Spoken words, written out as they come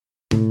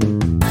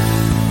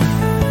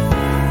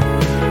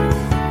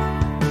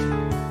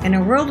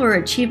world where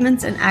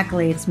achievements and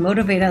accolades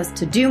motivate us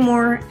to do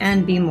more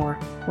and be more,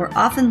 we're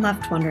often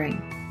left wondering,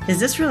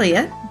 is this really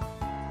it?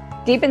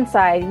 Deep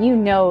inside, you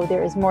know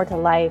there is more to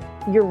life.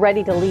 You're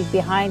ready to leave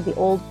behind the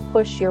old,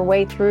 push your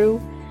way through,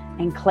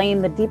 and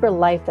claim the deeper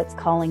life that's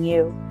calling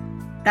you.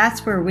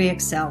 That's where we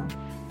excel.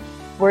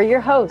 We're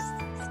your hosts,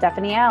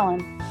 Stephanie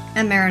Allen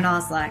and Maren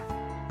Oslak.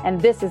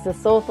 And this is the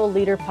Soulful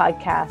Leader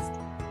Podcast.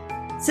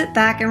 Sit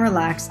back and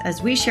relax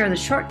as we share the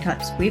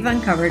shortcuts we've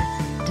uncovered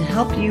to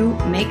help you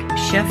make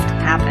shift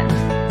happen.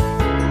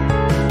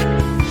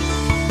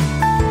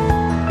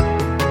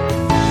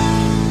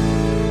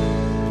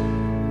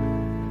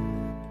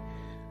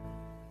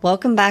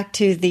 Welcome back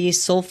to the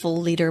Soulful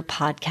Leader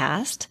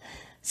Podcast.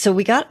 So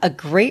we got a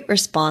great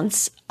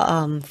response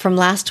from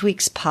last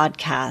week's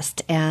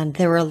podcast, and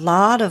there were a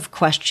lot of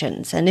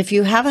questions. And if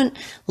you haven't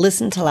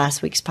listened to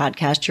last week's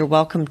podcast, you're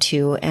welcome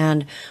to.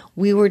 And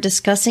we were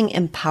discussing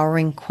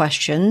empowering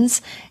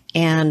questions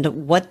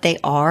and what they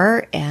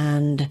are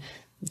and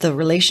the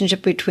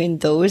relationship between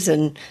those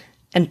and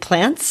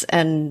plants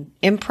and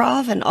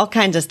improv and all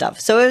kinds of stuff.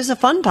 So it was a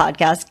fun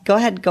podcast. Go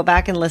ahead, go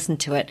back and listen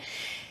to it.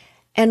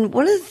 And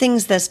one of the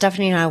things that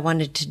Stephanie and I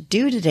wanted to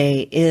do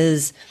today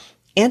is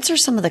answer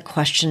some of the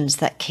questions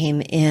that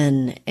came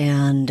in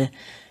and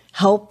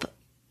help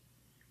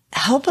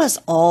us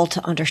all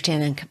to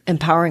understand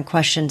empowering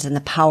questions and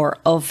the power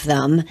of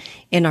them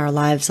in our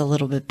lives a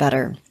little bit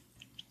better.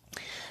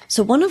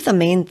 So one of the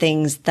main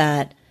things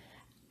that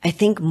I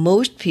think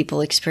most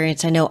people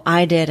experience, I know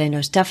I did, I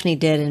know Stephanie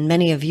did, and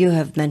many of you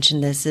have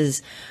mentioned this,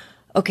 is,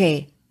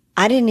 okay,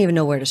 I didn't even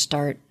know where to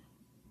start.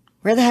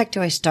 Where the heck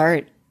do I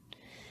start?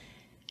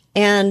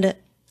 And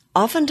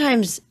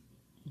oftentimes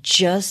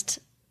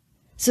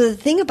so the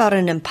thing about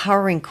an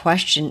empowering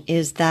question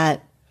is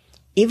that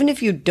even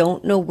if you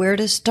don't know where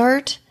to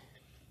start,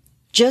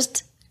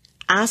 just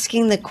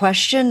asking the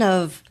question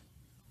of,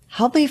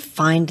 help me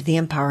find the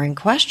empowering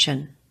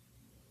question.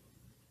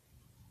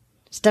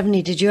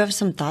 Stephanie, did you have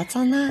some thoughts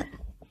on that?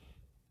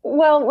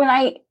 Well,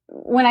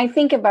 when I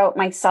think about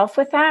myself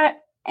with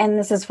that, and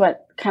this is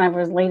what kind of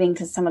relating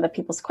to some of the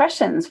people's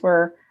questions,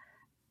 were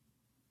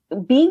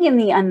being in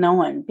the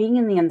unknown, being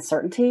in the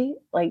uncertainty,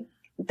 like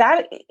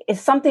that is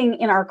something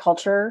in our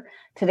culture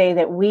today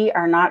that we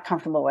are not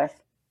comfortable with.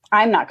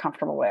 I'm not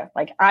comfortable with.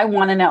 Like, I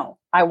want to know.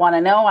 I want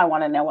to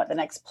know what the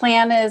next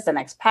plan is, the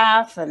next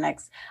path,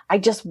 I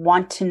just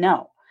want to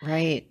know.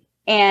 Right.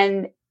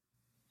 And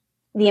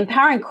the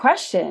empowering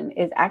question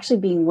is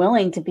actually being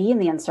willing to be in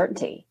the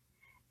uncertainty,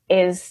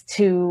 is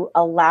to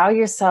allow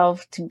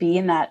yourself to be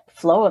in that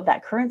flow of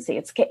that currency.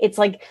 It's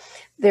like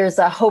there's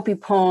a Hopi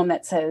poem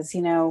that says,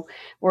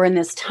 we're in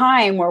this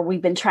time where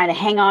we've been trying to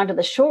hang on to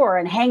the shore,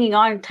 and hanging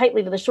on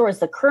tightly to the shore as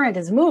the current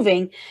is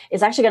moving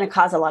is actually going to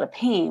cause a lot of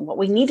pain. What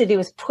we need to do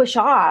is push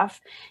off,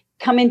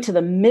 come into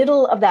the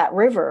middle of that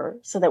river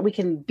so that we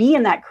can be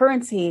in that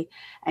currency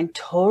and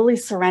totally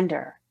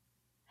surrender.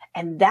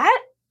 And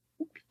that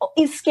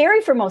is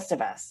scary for most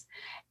of us,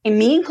 and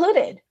me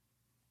included.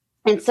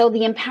 And so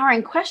the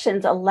empowering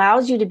questions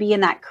allows you to be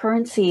in that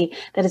currency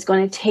that is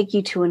going to take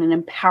you to an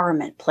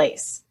empowerment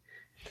place.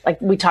 Like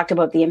we talked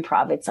about the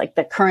improv, it's like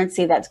the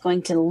currency that's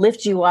going to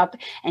lift you up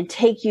and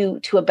take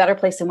you to a better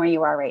place than where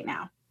you are right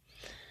now.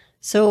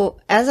 So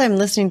as I'm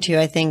listening to you,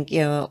 I think,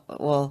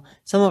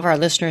 some of our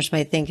listeners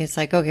might think it's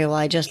like, okay, well,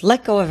 I just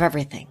let go of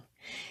everything.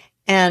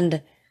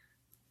 And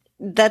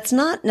that's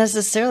not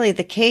necessarily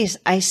the case.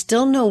 I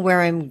still know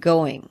where I'm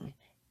going,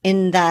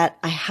 in that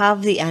I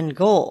have the end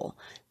goal.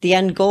 The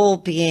end goal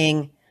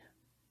being,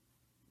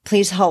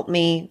 please help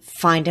me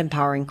find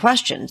empowering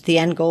questions. The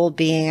end goal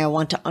being, I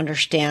want to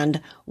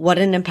understand what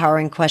an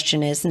empowering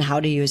question is and how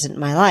to use it in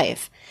my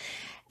life.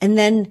 And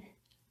then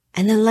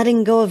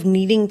letting go of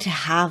needing to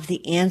have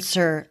the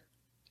answer,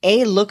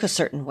 look a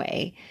certain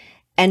way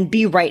and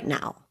be right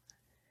now.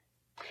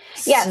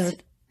 Yes,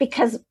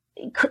 because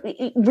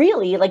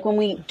really, like when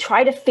we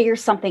try to figure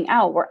something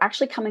out, we're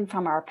actually coming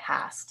from our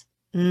past.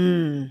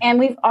 And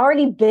we've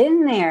already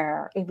been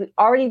there. We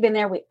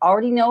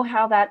already know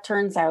how that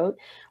turns out,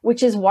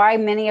 which is why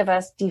many of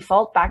us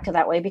default back to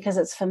that way, because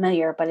it's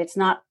familiar, but it's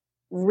not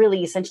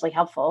really essentially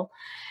helpful.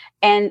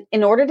 And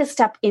in order to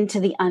step into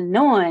the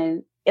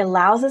unknown, it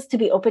allows us to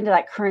be open to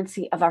that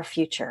currency of our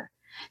future.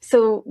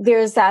 So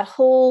there's that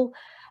whole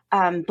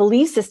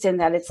belief system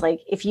that it's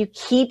like, if you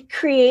keep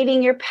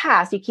creating your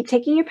past, you keep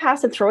taking your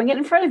past and throwing it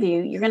in front of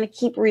you, you're going to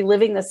keep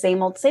reliving the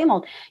same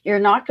old. You're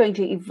not going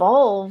to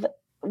evolve.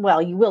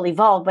 Well, you will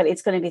evolve, but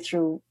it's going to be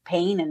through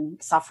pain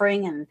and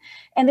suffering.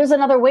 And there's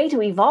another way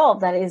to evolve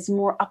that is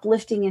more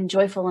uplifting and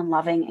joyful and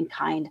loving and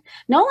kind,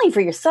 not only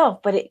for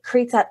yourself, but it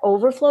creates that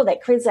overflow,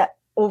 that creates that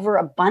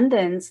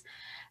overabundance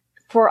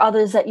for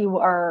others that you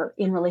are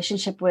in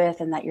relationship with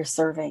and that you're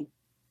serving.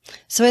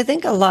 So I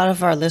think a lot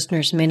of our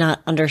listeners may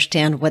not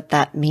understand what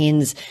that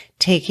means,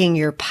 taking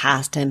your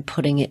past and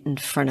putting it in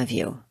front of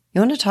you.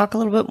 You want to talk a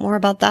little bit more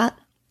about that?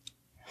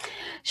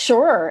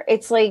 Sure.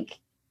 It's like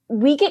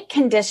we get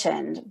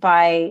conditioned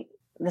by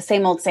the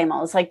same old, same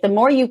old. It's like the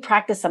more you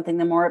practice something,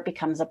 the more it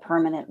becomes a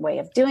permanent way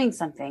of doing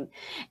something.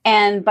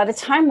 And by the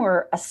time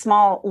we're a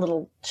small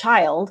little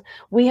child,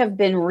 we have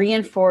been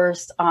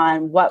reinforced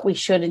on what we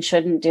should and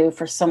shouldn't do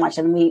for so much.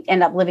 And we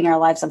end up living our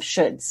lives of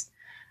shoulds.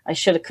 I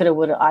shoulda, coulda,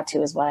 woulda, ought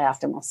to is what I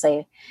often will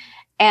say.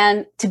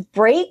 And to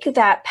break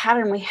that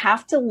pattern, we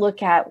have to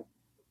look at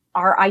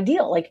our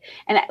ideal.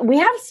 And we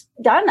have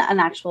done an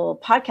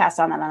actual podcast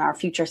on that, on our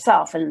future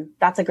self. And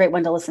that's a great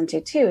one to listen to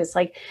too. It's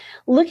like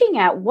looking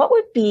at what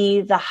would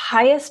be the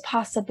highest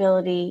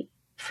possibility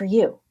for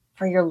you,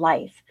 for your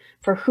life,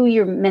 for who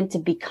you're meant to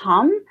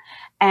become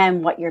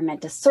and what you're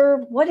meant to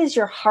serve. What is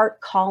your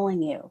heart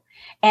calling you?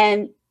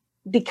 And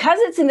because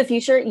it's in the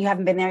future, you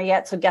haven't been there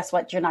yet. So guess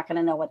what? You're not going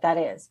to know what that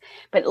is.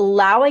 But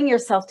allowing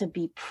yourself to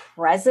be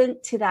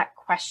present to that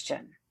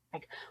question.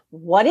 Like,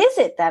 what is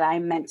it that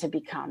I'm meant to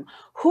become?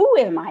 Who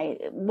am I?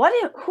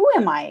 Who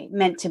am I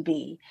meant to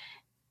be?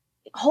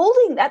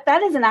 Holding that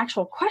is an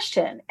actual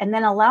question. And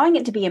then allowing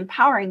it to be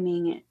empowering,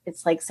 meaning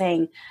it's like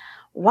saying,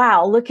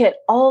 wow, look at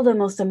all the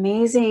most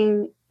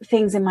amazing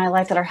things in my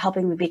life that are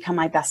helping me become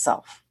my best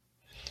self.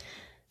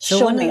 So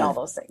show me all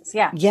those things.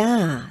 Yeah.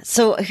 Yeah.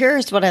 So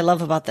here's what I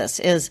love about this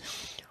is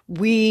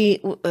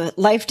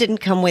life didn't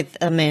come with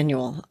a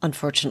manual,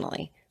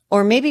 unfortunately,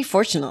 or maybe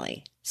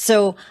fortunately.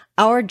 So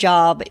our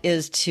job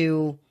is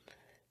to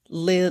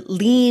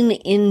lean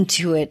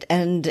into it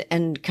and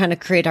kind of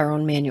create our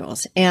own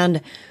manuals.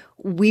 And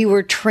we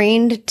were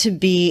trained to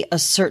be a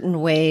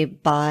certain way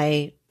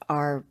by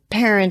our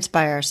parents,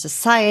 by our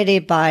society,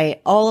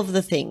 by all of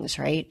the things,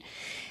 right?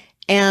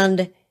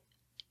 And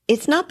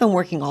it's not been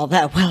working all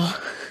that well.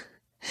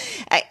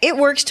 It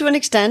works to an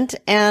extent,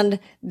 and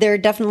there are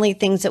definitely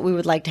things that we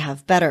would like to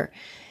have better.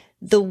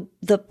 The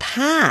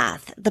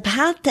path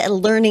to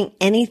learning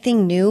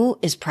anything new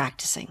is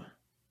practicing.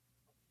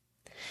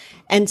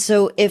 And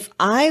so if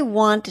I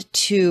want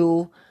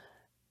to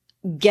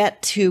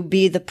get to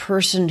be the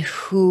person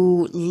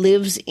who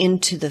lives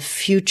into the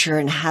future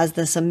and has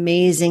this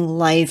amazing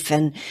life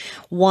and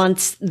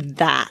wants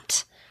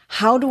that,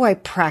 how do I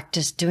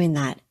practice doing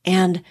that?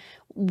 And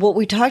what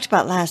we talked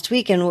about last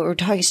week and what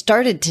we're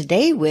started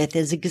today with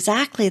is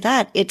exactly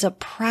that. It's a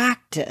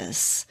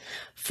practice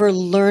for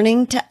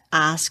learning to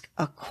ask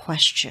a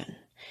question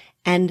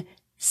and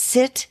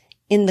sit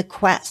in the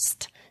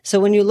quest. So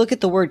when you look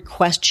at the word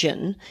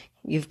question,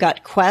 you've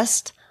got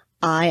quest,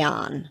 I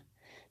on.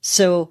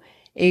 So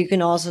you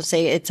can also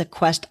say it's a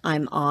quest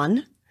I'm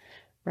on,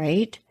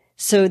 right?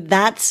 So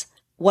that's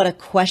what a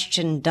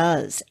question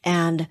does.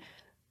 And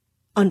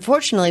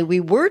unfortunately, we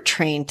were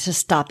trained to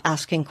stop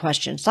asking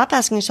questions, stop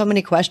asking so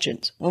many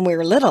questions when we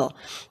were little.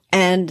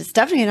 And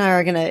Stephanie and I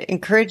are going to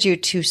encourage you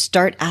to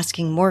start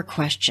asking more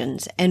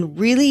questions and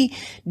really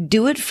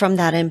do it from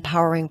that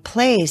empowering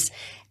place.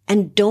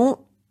 And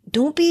don't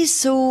be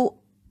so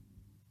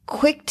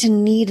quick to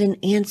need an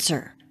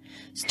answer.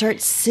 Start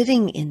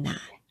sitting in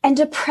that. And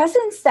to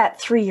presence that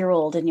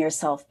 3-year-old in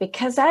yourself,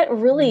 because that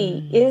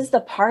really is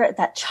the part,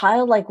 that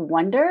childlike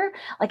wonder.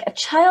 Like a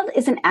child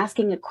isn't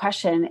asking a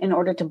question in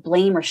order to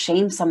blame or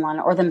shame someone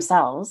or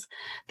themselves.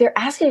 They're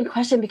asking a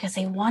question because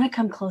they want to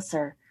come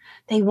closer.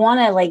 They want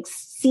to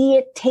see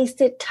it, taste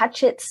it,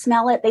 touch it,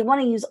 smell it. They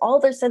want to use all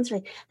their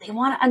sensory. They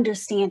want to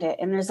understand it.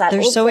 And there's that.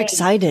 They're so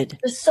excited.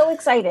 They're so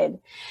excited.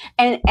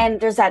 And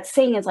there's that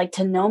saying, it's like,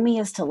 to know me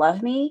is to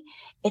love me.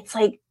 It's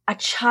like a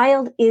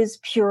child is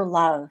pure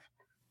love.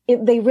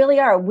 They really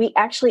are. We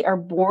actually are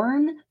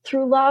born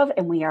through love,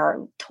 and we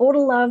are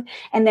total love.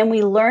 And then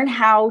we learn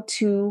how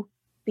to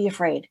be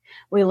afraid.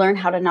 We learn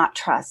how to not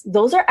trust.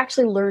 Those are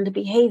actually learned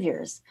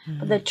behaviors.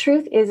 But the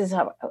truth is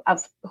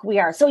of who we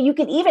are. So you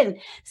could even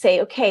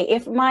say, okay,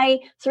 if my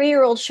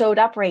 3-year-old showed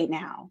up right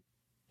now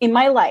in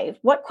my life,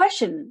 what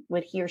question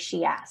would he or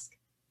she ask?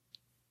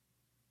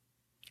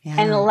 Yeah.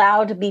 And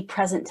allow to be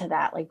present to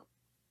that. Like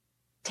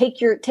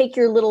take your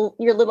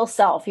little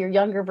self, your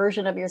younger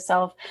version of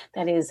yourself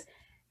that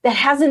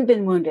hasn't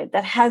been wounded,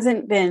 that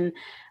hasn't been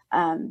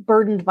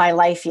burdened by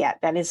life yet,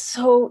 that is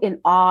so in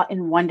awe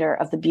and wonder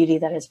of the beauty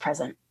that is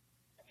present,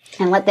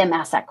 and let them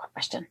ask that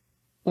question.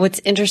 What's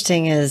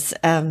interesting is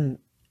I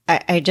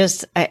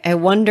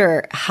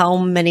wonder how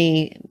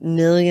many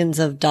millions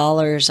of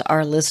dollars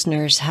our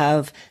listeners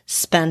have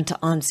spent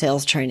on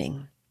sales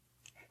training.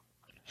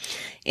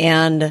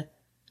 And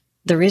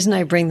the reason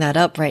I bring that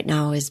up right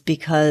now is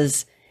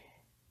because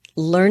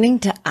learning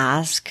to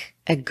ask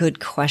a good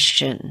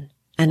question,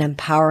 an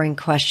empowering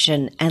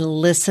question, and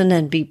listen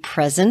and be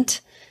present,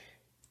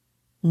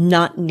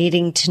 not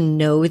needing to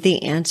know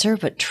the answer,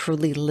 but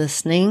truly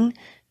listening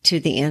to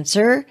the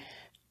answer,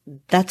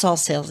 that's all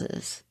sales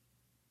is.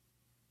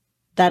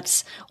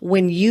 That's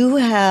when you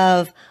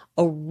have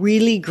a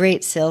really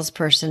great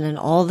salesperson and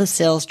all the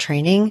sales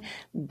training,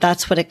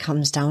 that's what it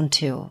comes down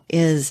to,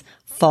 is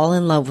fall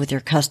in love with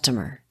your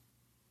customer,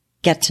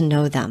 get to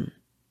know them.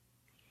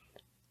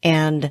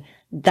 And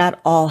that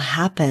all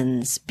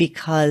happens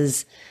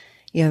because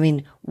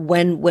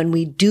when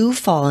we do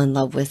fall in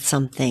love with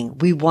something,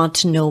 we want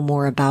to know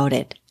more about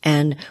it.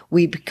 And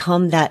we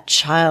become that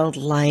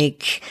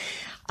childlike,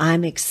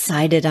 I'm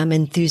excited, I'm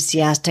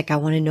enthusiastic, I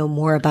want to know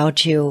more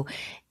about you.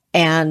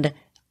 And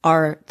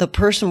the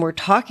person we're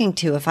talking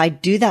to, if I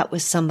do that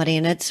with somebody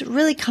and it's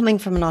really coming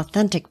from an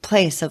authentic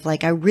place of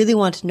like, I really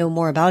want to know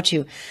more about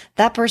you,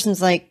 that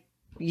person's like,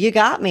 you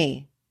got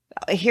me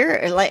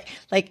here.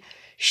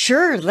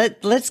 Sure,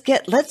 let's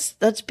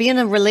be in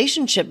a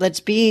relationship. Let's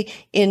be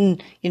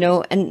in,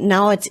 and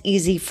now it's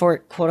easy for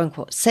quote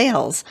unquote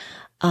sales.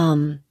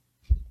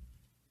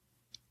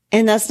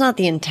 And that's not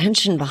the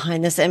intention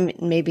behind this. And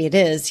maybe it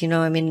is,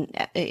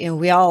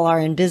 we all are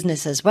in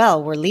business as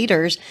well. We're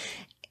leaders.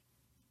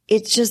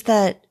 It's just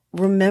that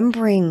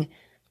remembering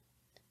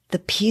the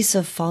piece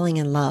of falling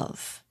in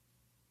love.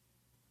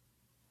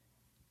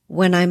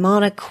 When I'm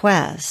on a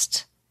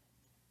quest,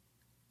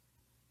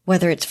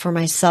 whether it's for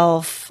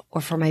myself or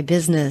for my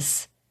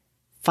business,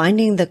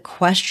 finding the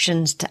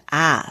questions to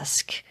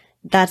ask,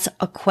 that's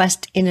a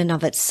quest in and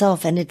of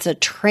itself. And it's a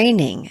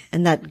training.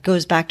 And that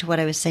goes back to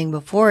what I was saying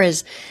before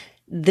is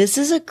this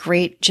is a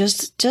great,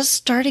 just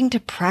starting to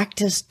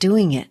practice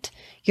doing it.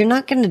 You're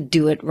not going to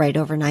do it right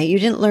overnight. You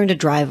didn't learn to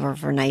drive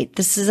overnight.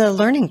 This is a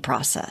learning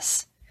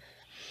process.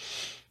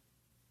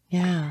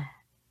 Yeah.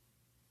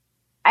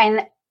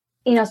 And,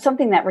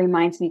 something that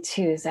reminds me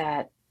too is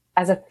that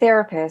as a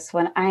therapist,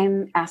 when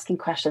I'm asking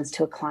questions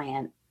to a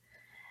client,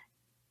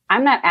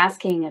 I'm not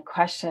asking a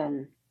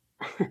question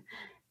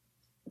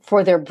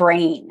for their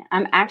brain.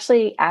 I'm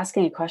actually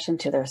asking a question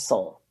to their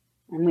soul.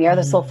 And we are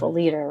the soulful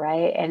leader,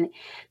 right? And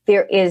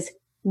there is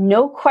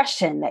no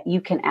question that you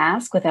can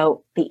ask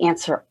without the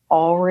answer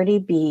already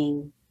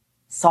being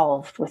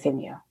solved within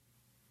you.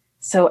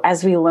 So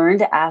as we learn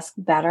to ask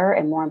better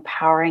and more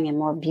empowering and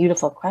more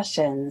beautiful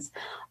questions,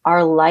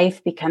 our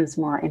life becomes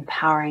more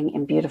empowering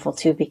and beautiful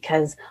too,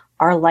 because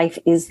our life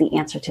is the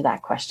answer to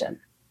that question.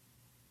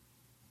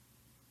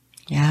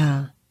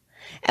 Yeah.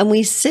 And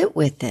we sit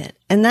with it.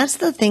 And that's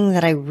the thing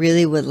that I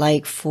really would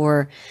like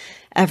for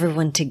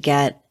everyone to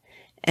get.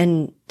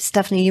 And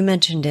Stephanie, you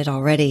mentioned it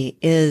already,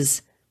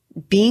 is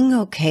being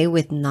okay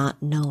with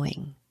not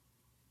knowing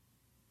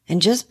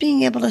and just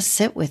being able to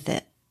sit with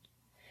it.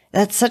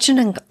 That's such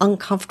an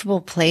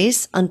uncomfortable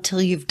place until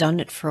you've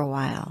done it for a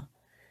while.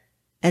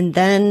 And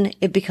then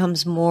it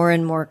becomes more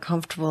and more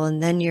comfortable.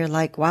 And then you're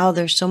like, wow,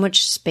 there's so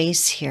much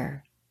space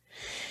here.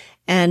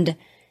 And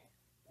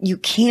you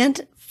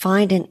can't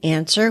find an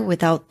answer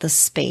without the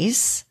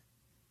space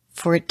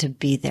for it to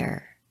be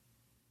there.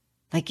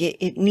 Like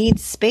it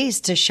needs space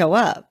to show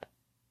up.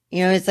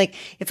 It's like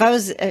if I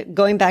was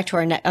going back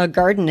to our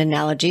garden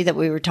analogy that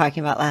we were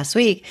talking about last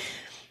week,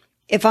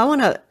 if I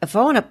want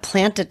to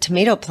plant a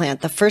tomato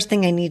plant, the first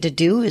thing I need to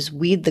do is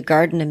weed the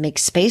garden and make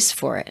space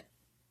for it.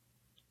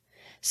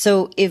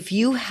 So if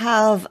you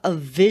have a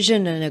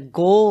vision and a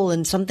goal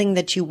and something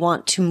that you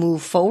want to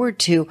move forward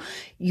to,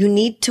 you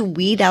need to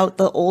weed out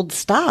the old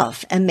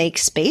stuff and make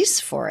space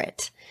for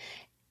it.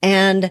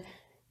 And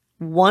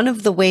one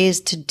of the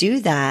ways to do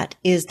that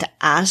is to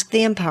ask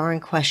the empowering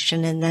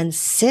question and then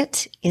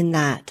sit in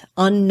that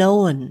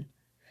unknown,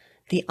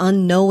 the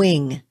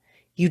unknowing.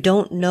 You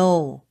don't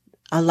know.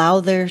 Allow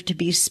there to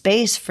be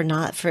space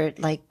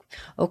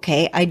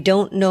okay, I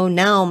don't know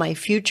now. My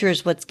future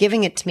is what's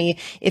giving it to me.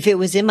 If it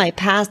was in my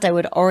past, I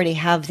would already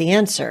have the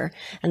answer.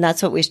 And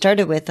that's what we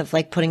started with of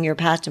like putting your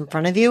past in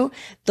front of you.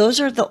 Those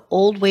are the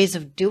old ways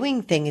of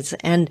doing things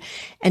and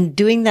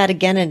doing that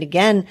again and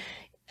again.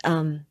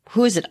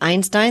 Who is it?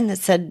 Einstein that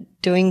said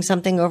doing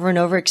something over and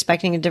over,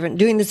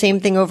 doing the same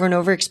thing over and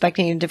over,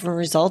 expecting a different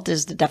result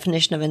is the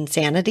definition of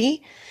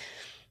insanity.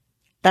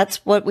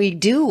 That's what we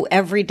do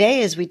every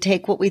day is we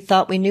take what we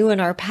thought we knew in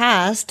our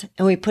past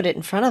and we put it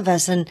in front of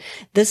us. And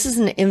this is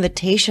an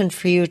invitation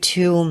for you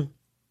to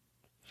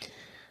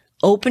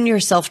open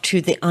yourself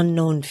to the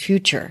unknown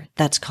future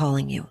that's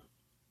calling you.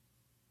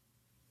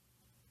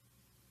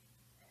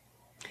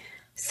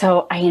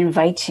 So I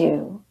invite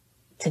you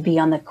to be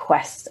on the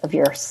quest of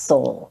your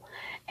soul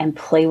and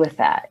play with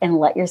that and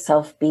let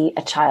yourself be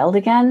a child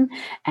again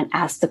and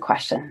ask the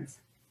questions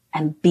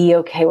and be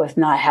okay with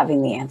not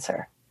having the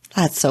answer.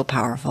 That's so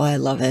powerful. I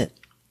love it.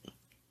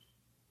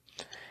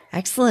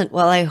 Excellent.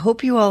 Well, I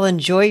hope you all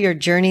enjoy your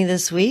journey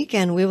this week,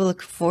 and we will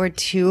look forward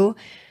to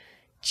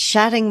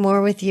chatting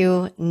more with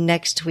you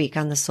next week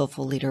on the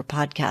Soulful Leader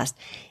podcast.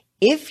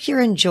 If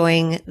you're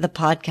enjoying the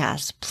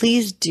podcast,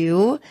 please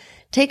do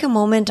take a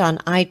moment on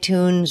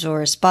iTunes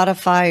or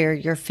Spotify or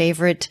your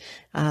favorite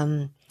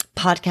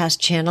podcast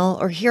channel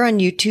or here on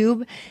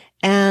YouTube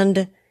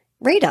and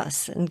rate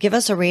us and give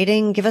us a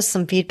rating, give us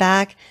some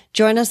feedback.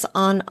 Join us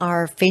on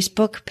our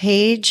Facebook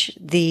page,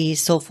 the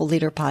Soulful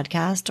Leader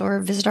Podcast,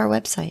 or visit our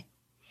website.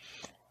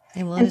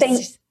 And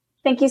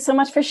thank you so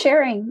much for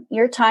sharing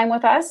your time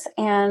with us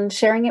and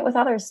sharing it with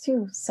others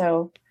too.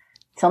 So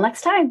till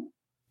next time.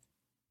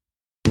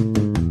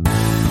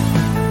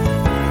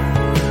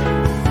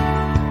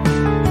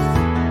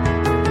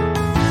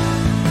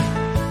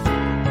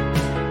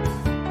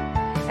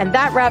 And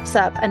that wraps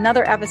up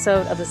another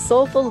episode of the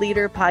Soulful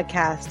Leader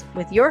Podcast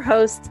with your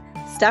hosts,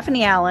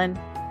 Stephanie Allen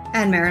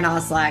and Maren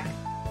Oslac.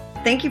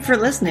 Thank you for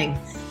listening.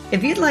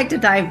 If you'd like to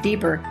dive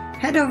deeper,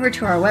 head over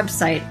to our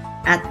website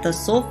at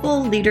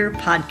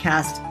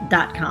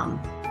thesoulfulleaderpodcast.com.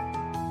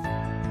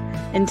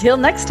 Until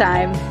next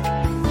time.